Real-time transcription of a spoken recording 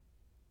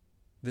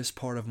This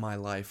part of my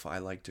life I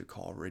like to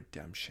call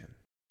redemption.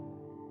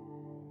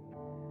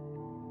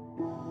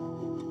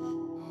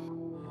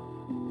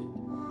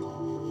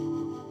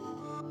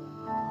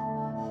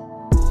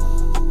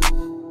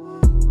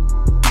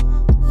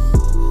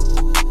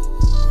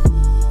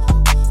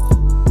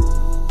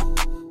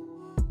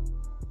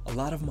 A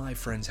lot of my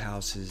friends'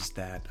 houses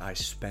that I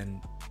spend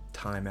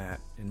time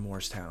at in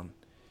Morristown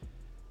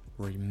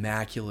were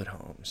immaculate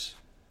homes.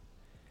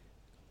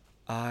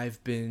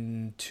 I've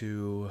been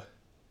to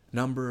a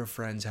number of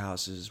friends'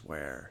 houses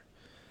where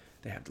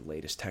they have the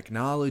latest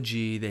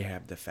technology, they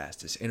have the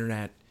fastest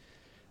internet,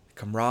 the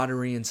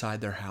camaraderie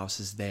inside their house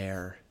is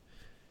there,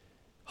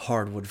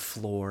 hardwood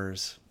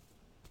floors.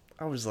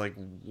 I was like,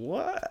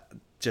 what?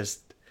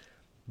 Just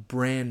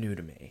brand new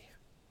to me.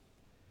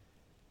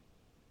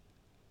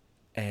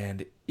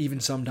 And even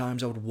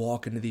sometimes I would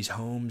walk into these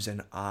homes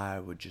and I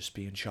would just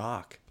be in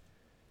shock.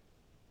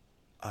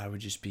 I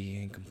would just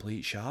be in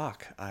complete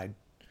shock.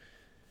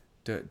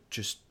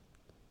 Just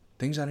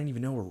things I didn't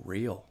even know were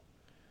real.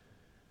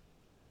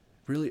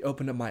 Really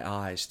opened up my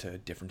eyes to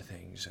different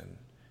things, and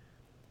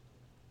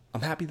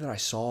I'm happy that I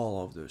saw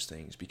all of those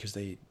things because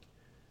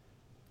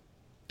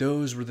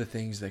those were the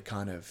things that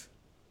kind of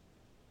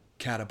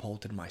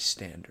catapulted my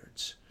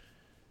standards.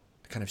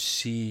 To kind of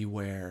see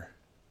where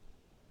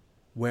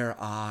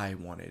I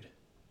wanted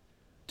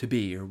to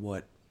be, or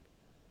what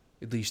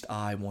at least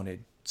I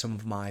wanted some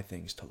of my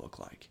things to look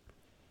like.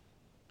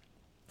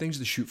 Things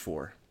to shoot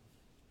for.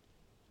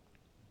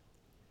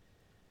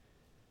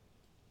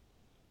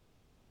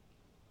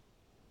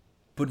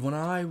 But when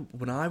I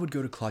would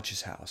go to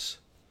Clutch's house,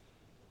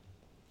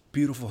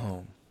 beautiful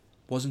home,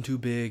 wasn't too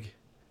big,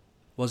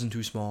 wasn't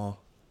too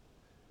small,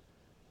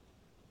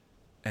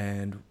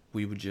 and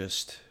we would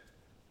just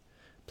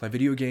play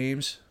video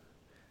games.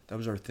 That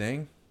was our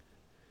thing.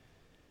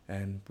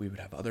 And we would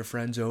have other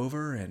friends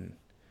over, and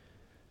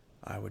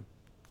I would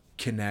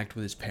connect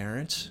with his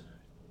parents,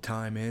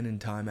 time in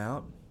and time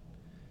out.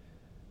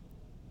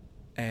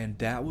 And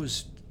that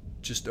was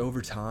just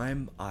over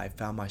time, I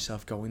found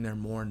myself going there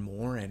more and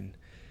more, and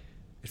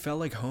it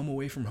felt like home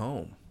away from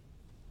home.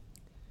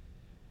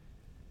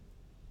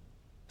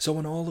 So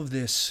when all of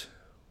this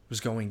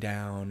was going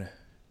down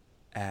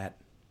at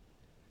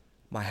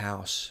my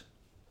house,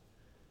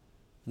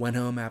 went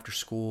home after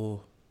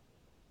school,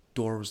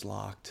 door was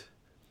locked,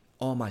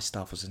 all my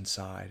stuff was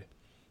inside,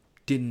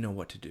 didn't know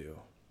what to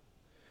do.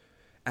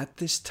 At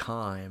this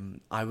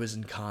time, I was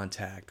in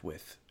contact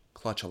with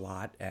Clutch a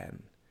lot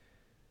and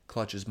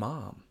Clutch's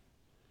mom.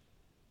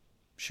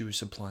 She was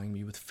supplying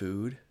me with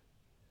food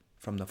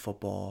from the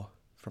football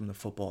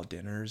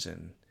dinners,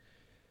 and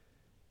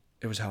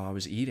it was how I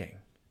was eating.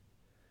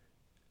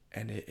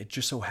 And it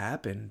just so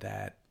happened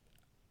that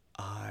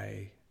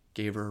I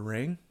gave her a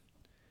ring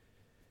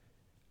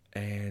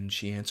and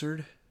she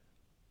answered.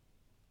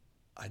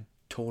 I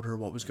told her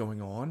what was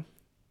going on.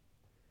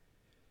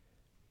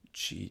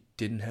 She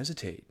didn't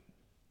hesitate.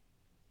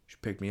 She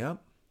picked me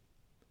up.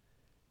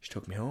 She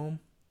took me home.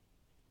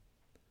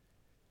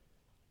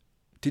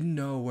 Didn't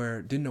know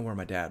where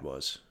my dad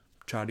was.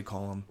 Tried to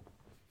call him.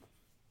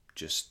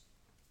 Just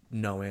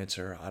no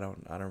answer. I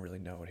don't really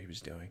know what he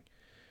was doing.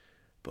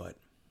 But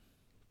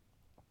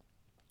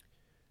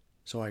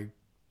so I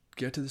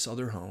get to this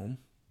other home,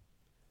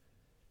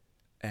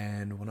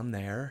 and when I'm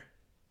there,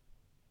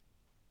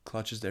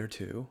 Clutch is there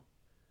too.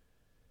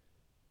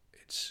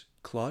 It's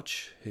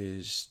Clutch,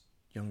 his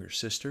younger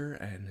sister,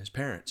 and his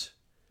parents.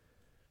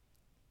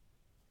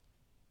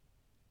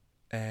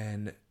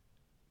 And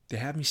they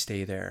have me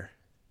stay there.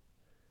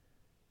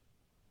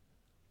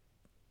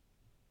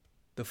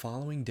 The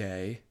following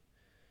day,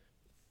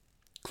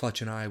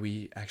 Clutch and I,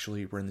 we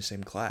actually were in the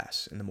same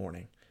class in the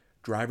morning.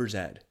 Driver's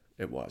ed,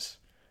 it was.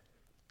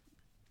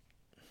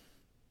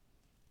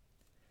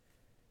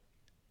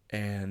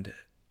 And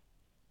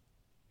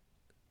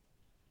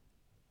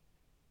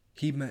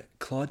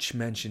Clutch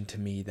mentioned to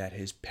me that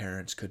his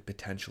parents could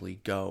potentially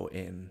go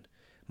in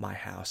my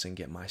house and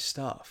get my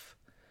stuff.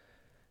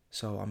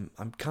 So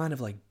I'm kind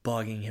of like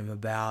bugging him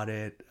about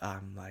it.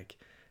 I'm like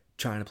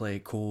trying to play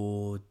it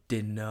cool,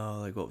 didn't know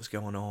like what was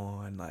going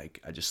on.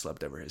 Like I just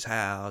slept over his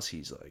house.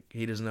 He's like,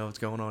 he doesn't know what's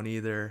going on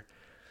either.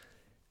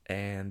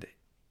 And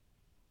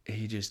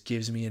he just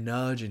gives me a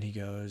nudge and he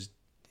goes,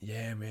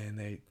 "Yeah,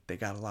 man, they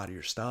got a lot of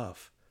your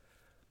stuff."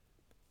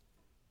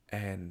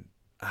 And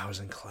I was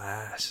in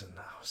class and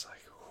I was like,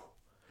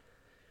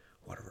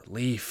 what a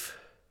relief.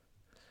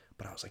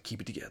 But I was like, keep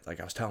it together.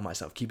 Like I was telling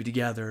myself, keep it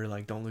together.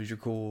 Like don't lose your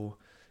cool.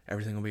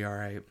 Everything will be all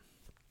right.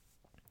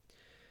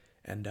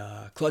 And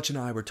Clutch and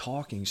I were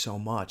talking so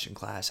much in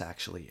class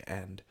actually.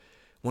 And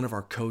one of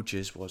our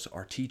coaches was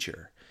our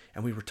teacher.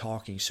 And we were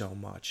talking so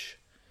much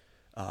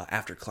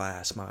after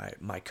class,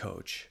 my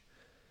coach.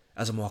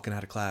 As I'm walking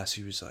out of class,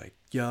 he was like,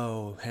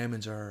 "Yo,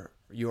 Hammonds, are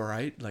you all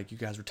right? Like you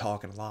guys were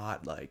talking a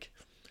lot. Like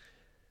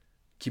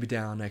keep it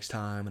down next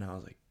time." And I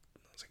was like,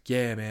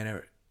 "Yeah,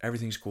 man,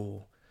 everything's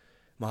cool.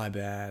 My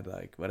bad,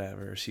 like,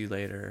 whatever. See you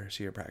later.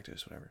 See you at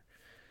practice, whatever."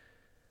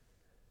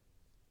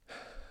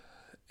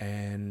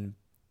 And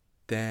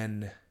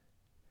then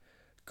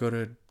go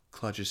to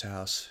Clutch's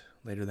house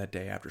later that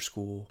day after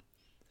school,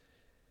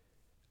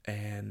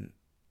 and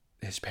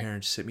his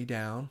parents sit me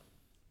down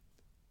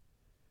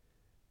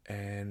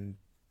and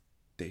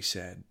they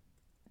said,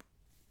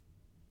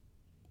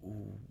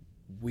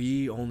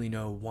 we only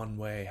know one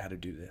way how to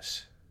do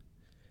this,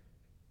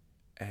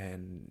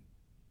 and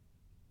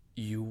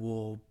you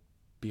will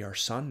be our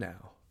son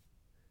now.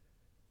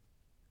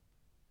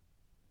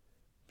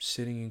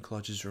 Sitting in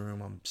Clutch's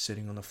room, I'm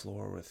sitting on the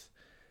floor with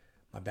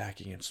my back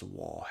against the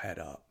wall, head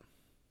up.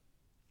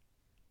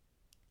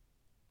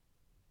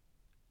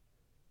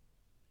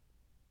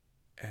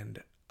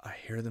 And I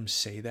hear them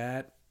say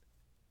that,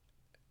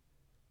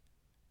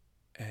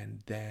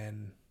 and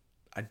then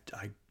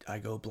I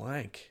go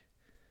blank.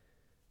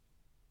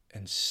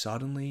 And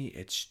suddenly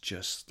it's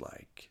just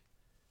like,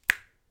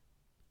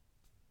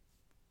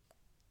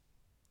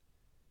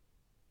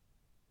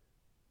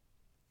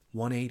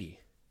 $180.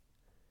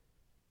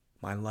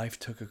 My life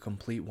took a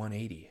complete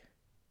 180.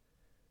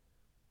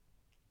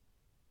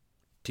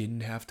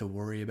 Didn't have to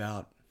worry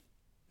about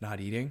not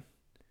eating.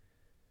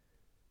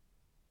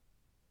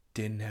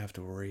 Didn't have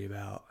to worry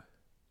about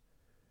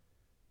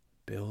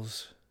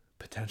bills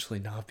potentially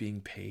not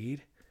being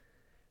paid.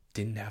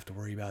 Didn't have to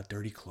worry about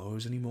dirty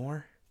clothes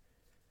anymore.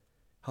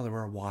 How there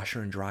were a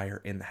washer and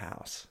dryer in the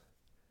house.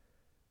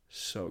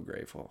 So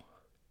grateful.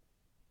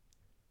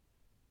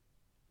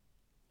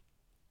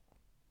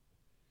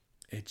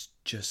 It's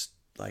just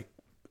like,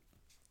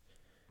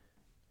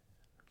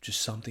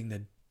 just something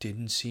that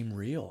didn't seem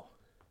real.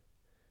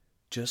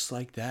 Just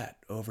like that,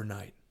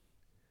 overnight.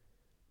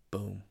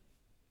 Boom.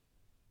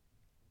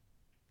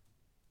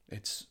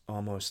 It's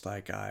almost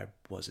like I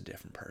was a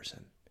different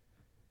person.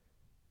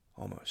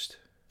 Almost.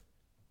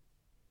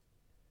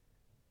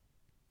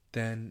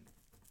 Then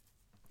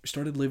we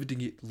started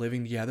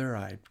living together.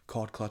 I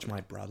called Clutch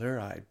my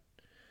brother.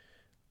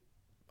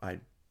 I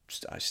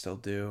still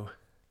do.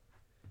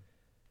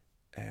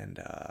 And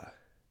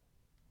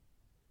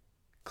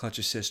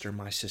Clutch's sister,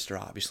 my sister,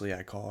 obviously,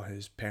 I call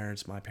his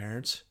parents my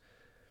parents.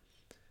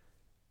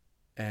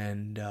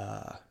 And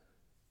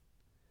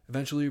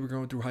eventually we're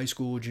going through high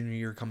school, junior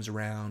year comes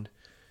around.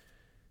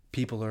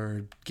 People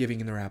are giving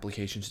in their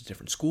applications to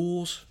different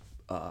schools,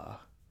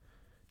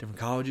 different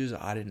colleges.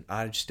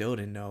 I still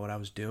didn't know what I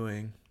was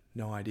doing.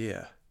 No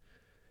idea.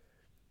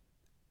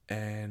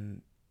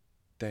 And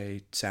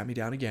they sat me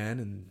down again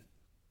and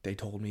they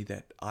told me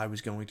that I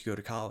was going to go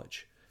to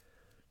college.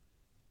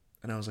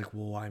 And I was like,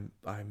 well,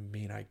 I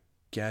mean, I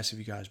guess if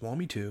you guys want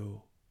me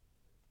to,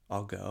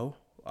 I'll go.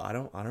 I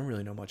don't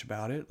really know much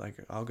about it. Like,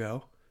 I'll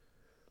go.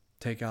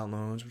 Take out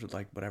loans,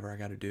 like whatever I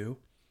got to do.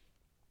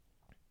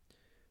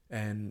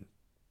 And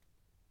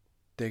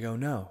they go,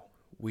 no,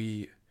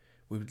 we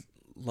would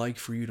like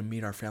for you to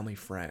meet our family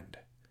friend.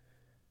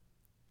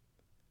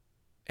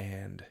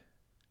 And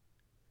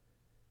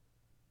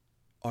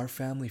our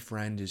family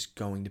friend is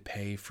going to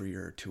pay for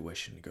your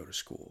tuition to go to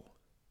school.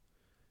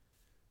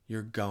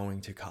 You're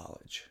going to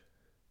college.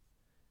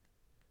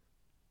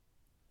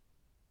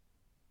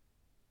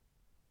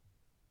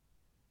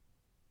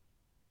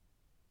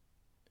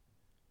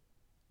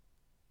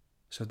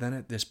 So then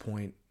at this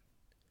point,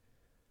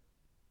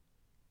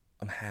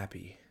 I'm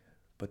happy.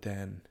 But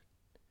then,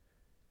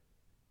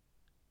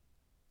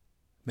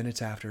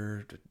 minutes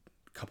after,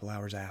 a couple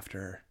hours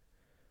after,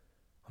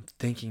 I'm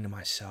thinking to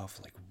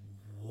myself,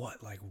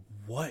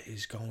 what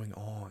is going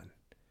on?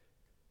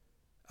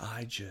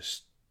 I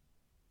just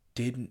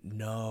didn't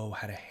know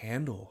how to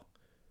handle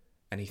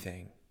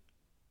anything.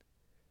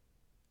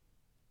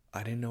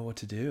 I didn't know what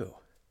to do.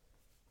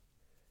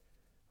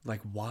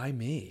 Like, why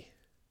me?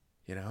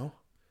 You know?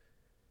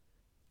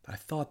 I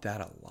thought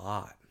that a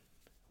lot.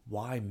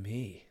 Why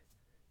me?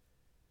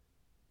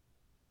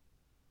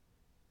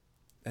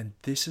 And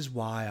this is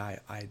why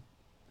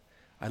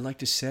I like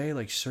to say,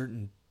 like,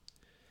 certain,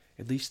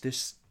 at least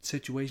this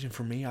situation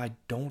for me, I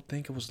don't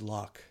think it was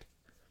luck.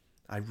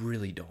 I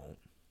really don't.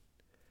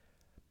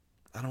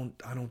 I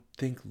don't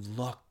think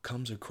luck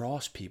comes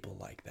across people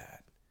like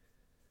that.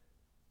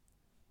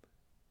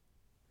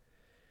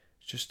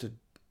 It's just a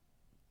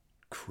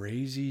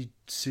crazy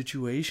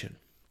situation.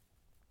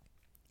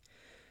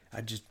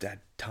 At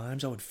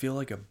times I would feel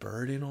like a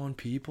burden on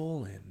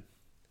people, and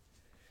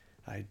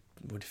I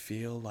would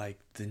feel like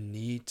the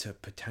need to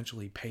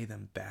potentially pay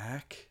them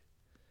back,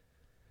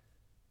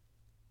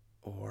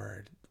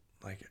 or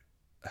like,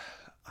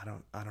 I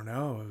don't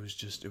know.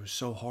 It was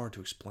so hard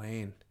to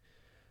explain,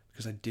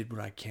 because I did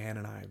what I can,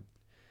 and I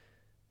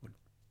would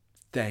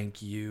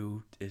thank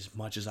you as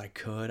much as I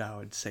could. I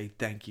would say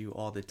thank you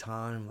all the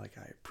time. Like,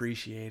 I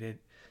appreciate it.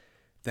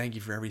 Thank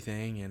you for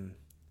everything.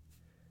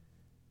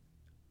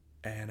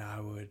 And I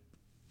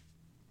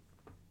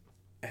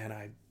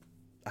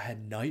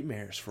had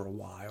nightmares for a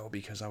while,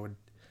 because I would,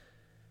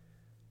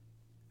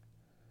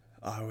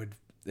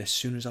 as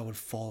soon as I would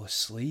fall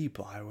asleep,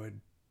 I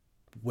would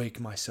wake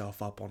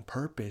myself up on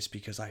purpose,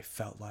 because I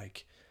felt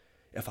like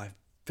if I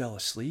fell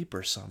asleep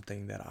or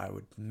something, that I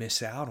would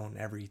miss out on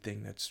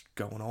everything that's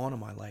going on in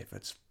my life.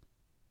 It's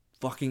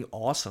fucking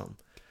awesome.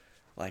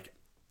 Like,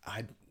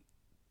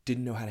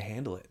 didn't know how to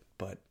handle it.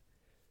 But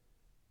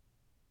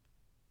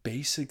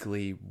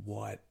basically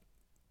what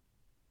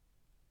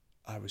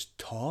I was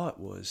taught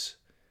was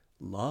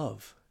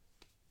love.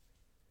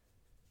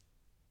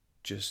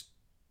 Just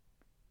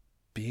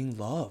being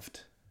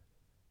loved.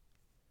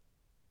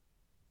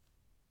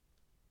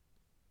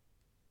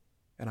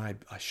 And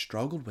I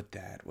struggled with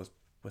that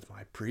with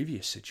my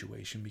previous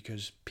situation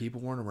because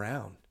people weren't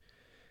around.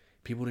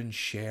 People didn't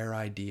share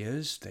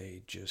ideas,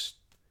 they just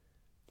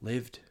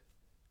lived.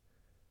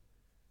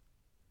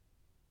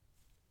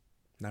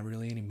 Not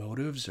really any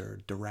motives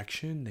or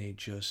direction, they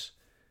just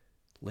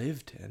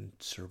lived and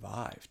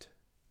survived.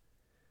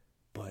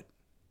 But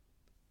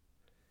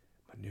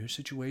my new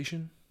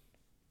situation,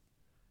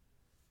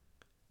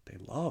 they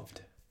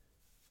loved.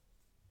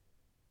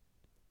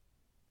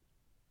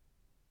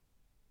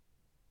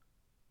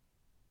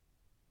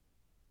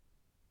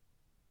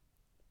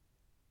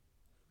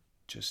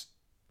 Just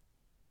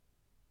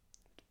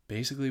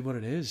basically what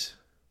it is.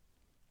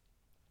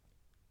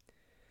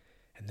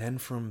 And then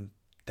from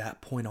that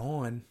point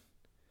on,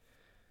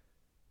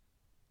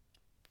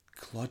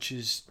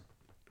 Clutch's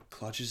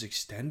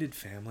extended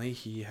family,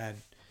 he had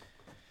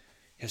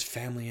his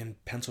family in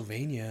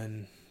Pennsylvania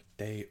and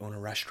they own a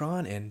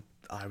restaurant, and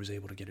I was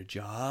able to get a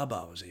job.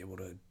 I was able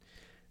to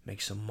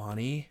make some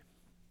money.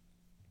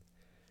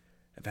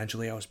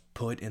 Eventually I was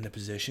put in the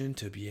position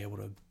to be able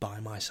to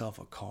buy myself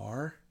a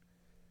car.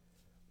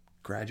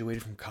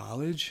 Graduated from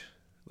college,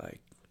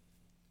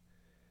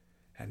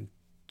 and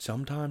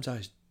sometimes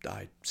I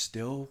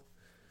still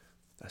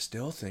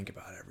think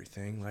about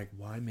everything, like,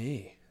 why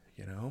me,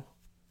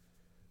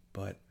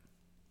 But,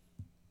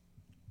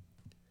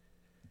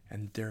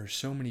 and there are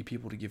so many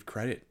people to give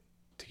credit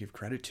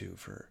to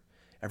for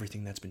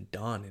everything that's been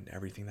done and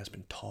everything that's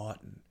been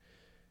taught, and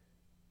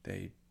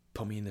they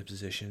put me in the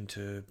position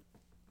to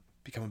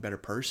become a better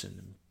person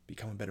and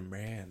become a better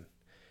man,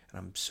 and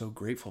I'm so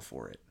grateful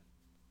for it.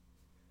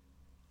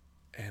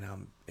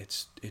 And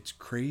it's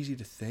crazy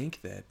to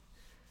think that,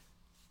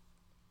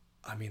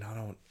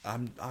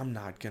 I'm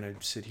not gonna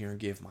sit here and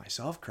give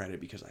myself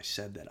credit because I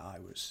said that I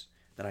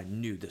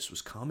knew this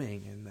was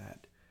coming, and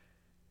that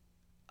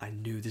I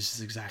knew this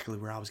is exactly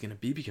where I was gonna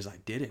be, because I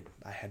didn't.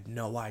 I had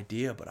no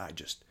idea, but I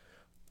just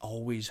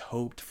always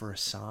hoped for a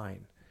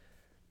sign.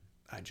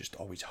 I just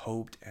always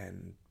hoped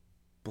and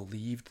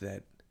believed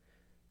that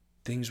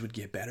things would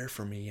get better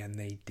for me, and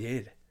they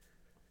did.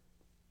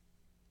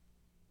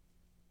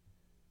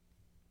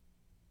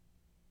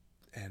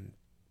 And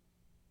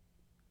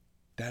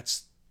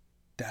that's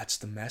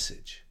the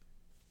message.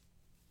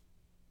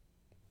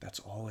 That's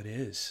all it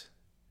is.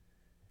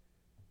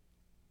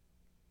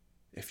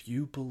 If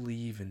you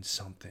believe in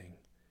something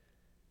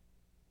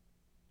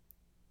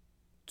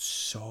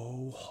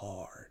so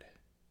hard,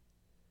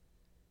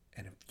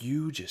 and if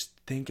you just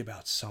think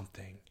about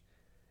something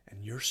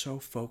and you're so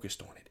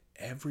focused on it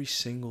every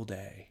single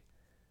day,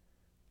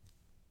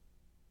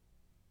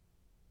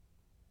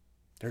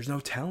 there's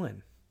no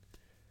telling.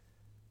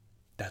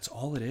 That's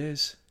all it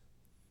is.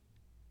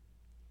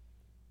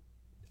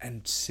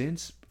 And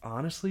since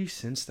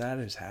that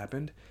has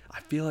happened, I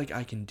feel like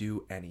I can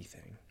do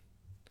anything.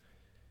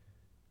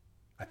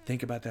 I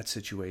think about that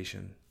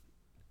situation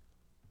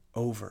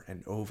over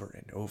and over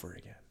and over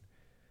again.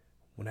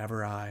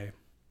 Whenever I'm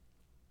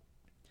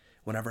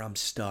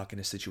stuck in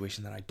a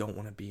situation that I don't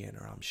want to be in,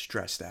 or I'm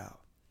stressed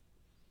out,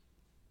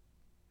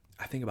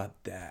 I think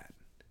about that.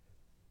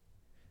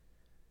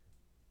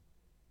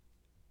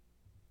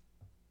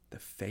 The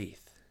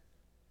faith.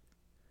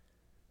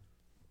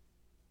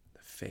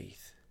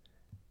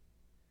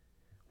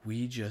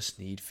 We just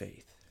need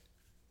faith.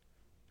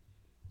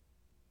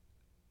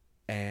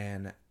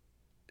 And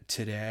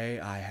today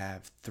I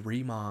have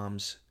 3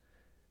 moms,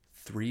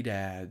 3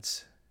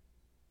 dads,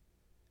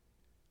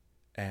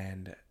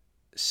 and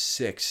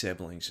 6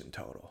 siblings in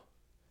total.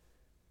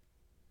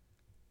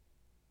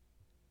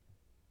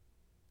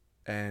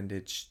 And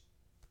it's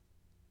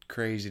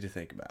crazy to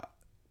think about.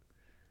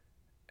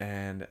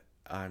 And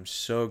I'm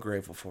so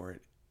grateful for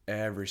it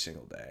every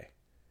single day.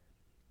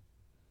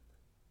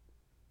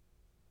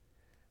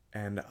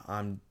 And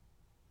I'm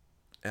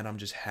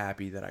just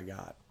happy that I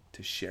got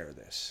to share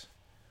this,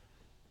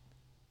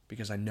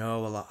 because I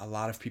know a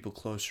lot of people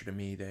closer to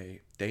me,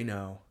 they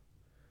know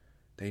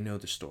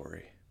the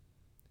story,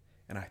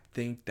 and I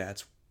think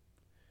that's,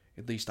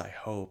 at least I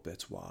hope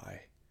that's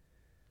why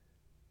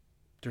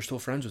they're still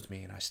friends with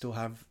me, and I still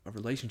have a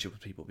relationship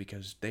with people,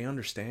 because they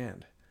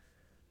understand.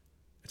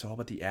 It's all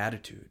about the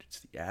attitude. It's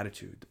the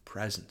attitude, the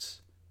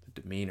presence,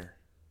 the demeanor,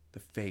 the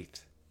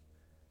faith.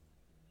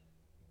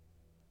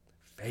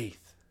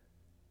 Faith.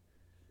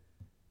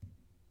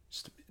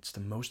 It's the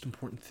most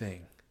important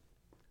thing.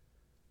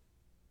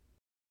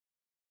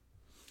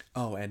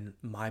 Oh, and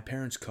my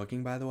parents'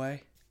 cooking, by the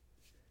way,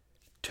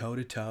 toe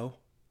to toe,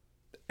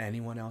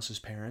 anyone else's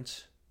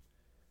parents.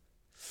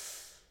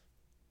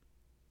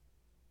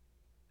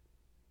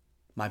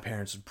 My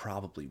parents would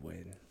probably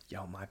win.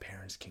 Yo, my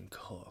parents can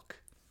cook.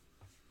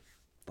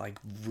 Like,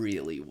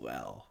 really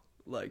well.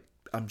 Like,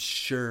 I'm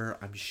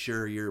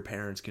sure your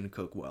parents can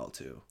cook well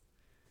too.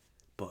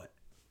 But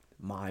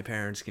my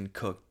parents can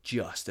cook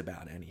just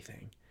about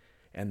anything.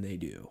 And they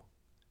do.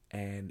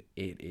 And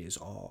it is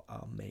all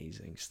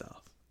amazing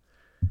stuff.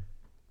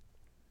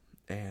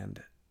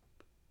 And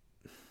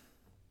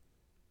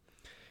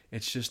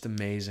it's just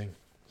amazing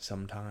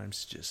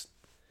sometimes. Just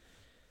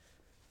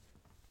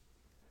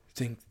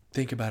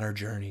think about our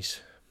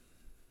journeys.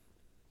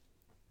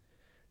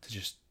 To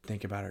just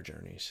think about our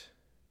journeys.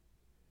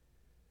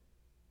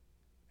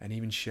 And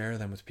even share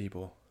them with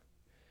people.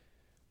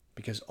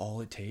 Because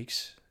all it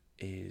takes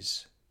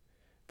is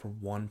for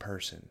one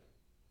person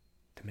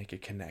to make a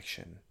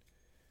connection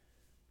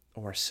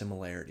or a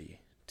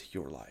similarity to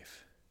your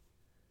life.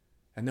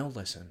 And they'll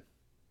listen.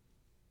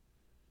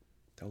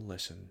 They'll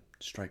listen.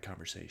 Strike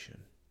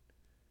conversation.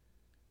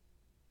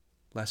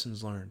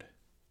 Lessons learned.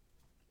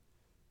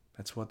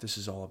 That's what this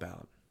is all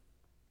about.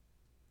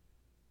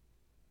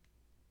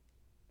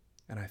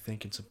 And I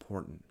think it's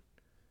important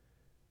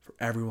for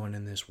everyone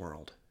in this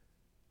world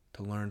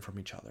to learn from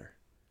each other.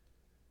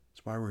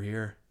 That's why we're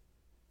here.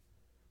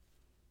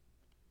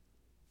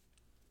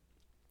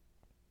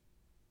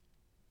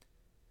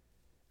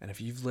 And if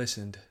you've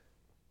listened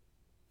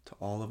to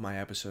all of my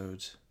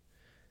episodes,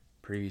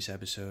 previous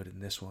episode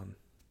and this one,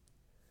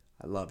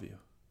 I love you.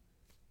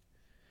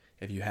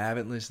 If you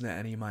haven't listened to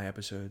any of my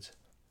episodes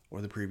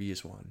or the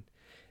previous one,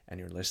 and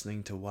you're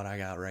listening to what I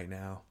got right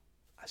now,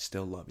 I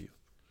still love you.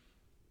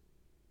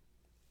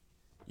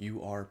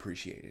 You are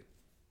appreciated.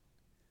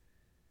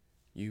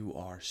 You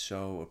are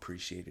so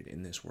appreciated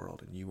in this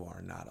world, and you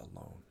are not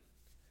alone.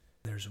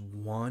 There's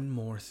one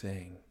more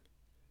thing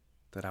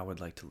that I would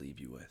like to leave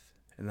you with,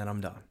 and then I'm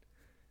done.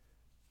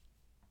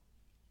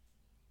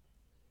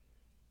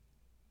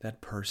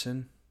 That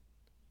person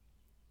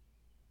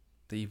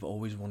that you've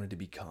always wanted to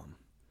become,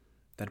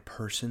 that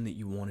person that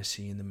you want to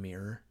see in the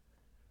mirror,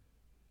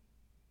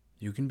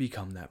 you can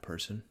become that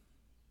person.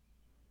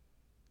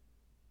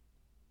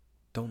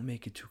 Don't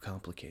make it too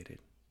complicated.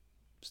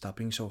 Stop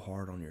being so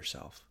hard on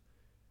yourself.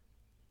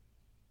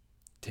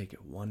 Take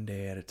it one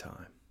day at a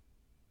time.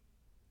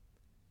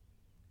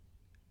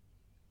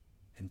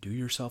 And do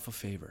yourself a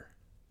favor.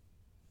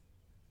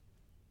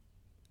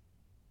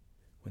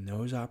 When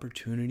those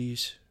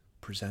opportunities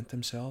present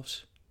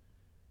themselves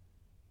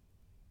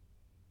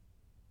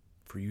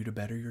for you to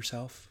better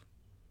yourself,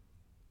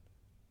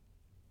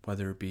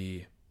 whether it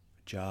be a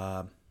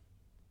job,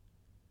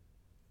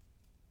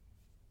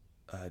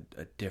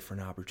 a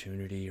different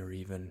opportunity, or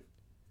even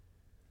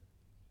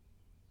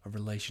a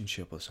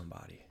relationship with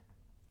somebody,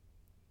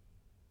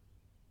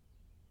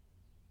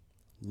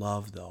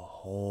 love the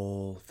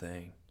whole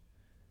thing.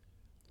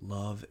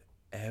 Love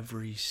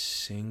every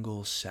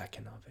single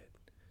second of it.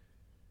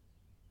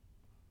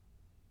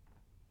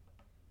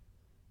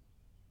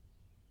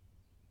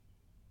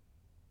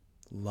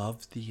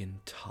 Love the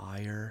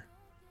entire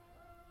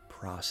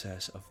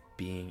process of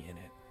being in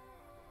it.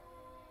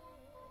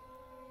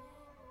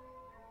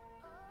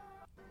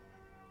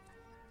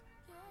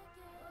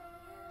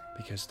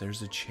 Because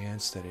there's a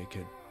chance that it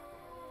could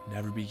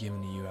never be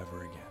given to you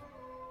ever again.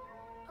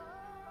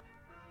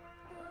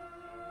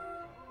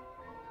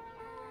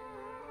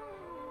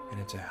 And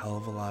it's a hell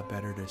of a lot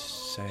better to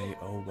say,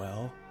 oh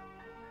well,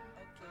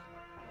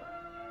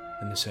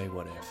 than to say,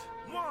 what if?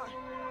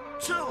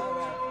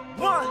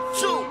 1,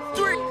 2,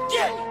 3,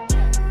 yeah!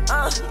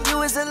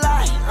 You is a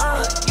lie,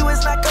 you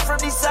is not come from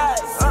these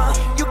sides,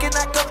 you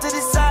cannot come to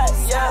this side,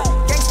 yeah.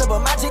 Gangsta, but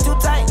my chain too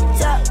tight,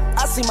 yeah.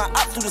 I see my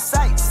op through the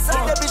sights,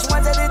 that bitch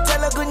wants that to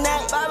tell her good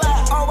night,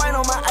 bye-bye. All white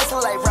on my ice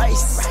look like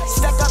rice,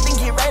 stack up and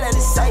get right out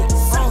of sight,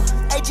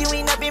 AG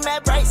went up in my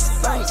price,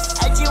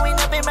 AG went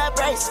up in my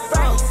price,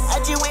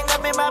 AG went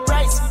up in my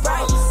price,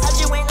 AG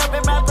went up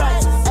in my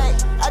price,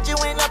 I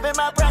just went up in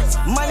my price.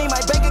 Money, my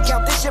bank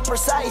account, this shit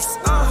precise.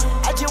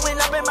 I just went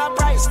up in my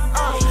price.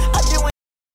 I just went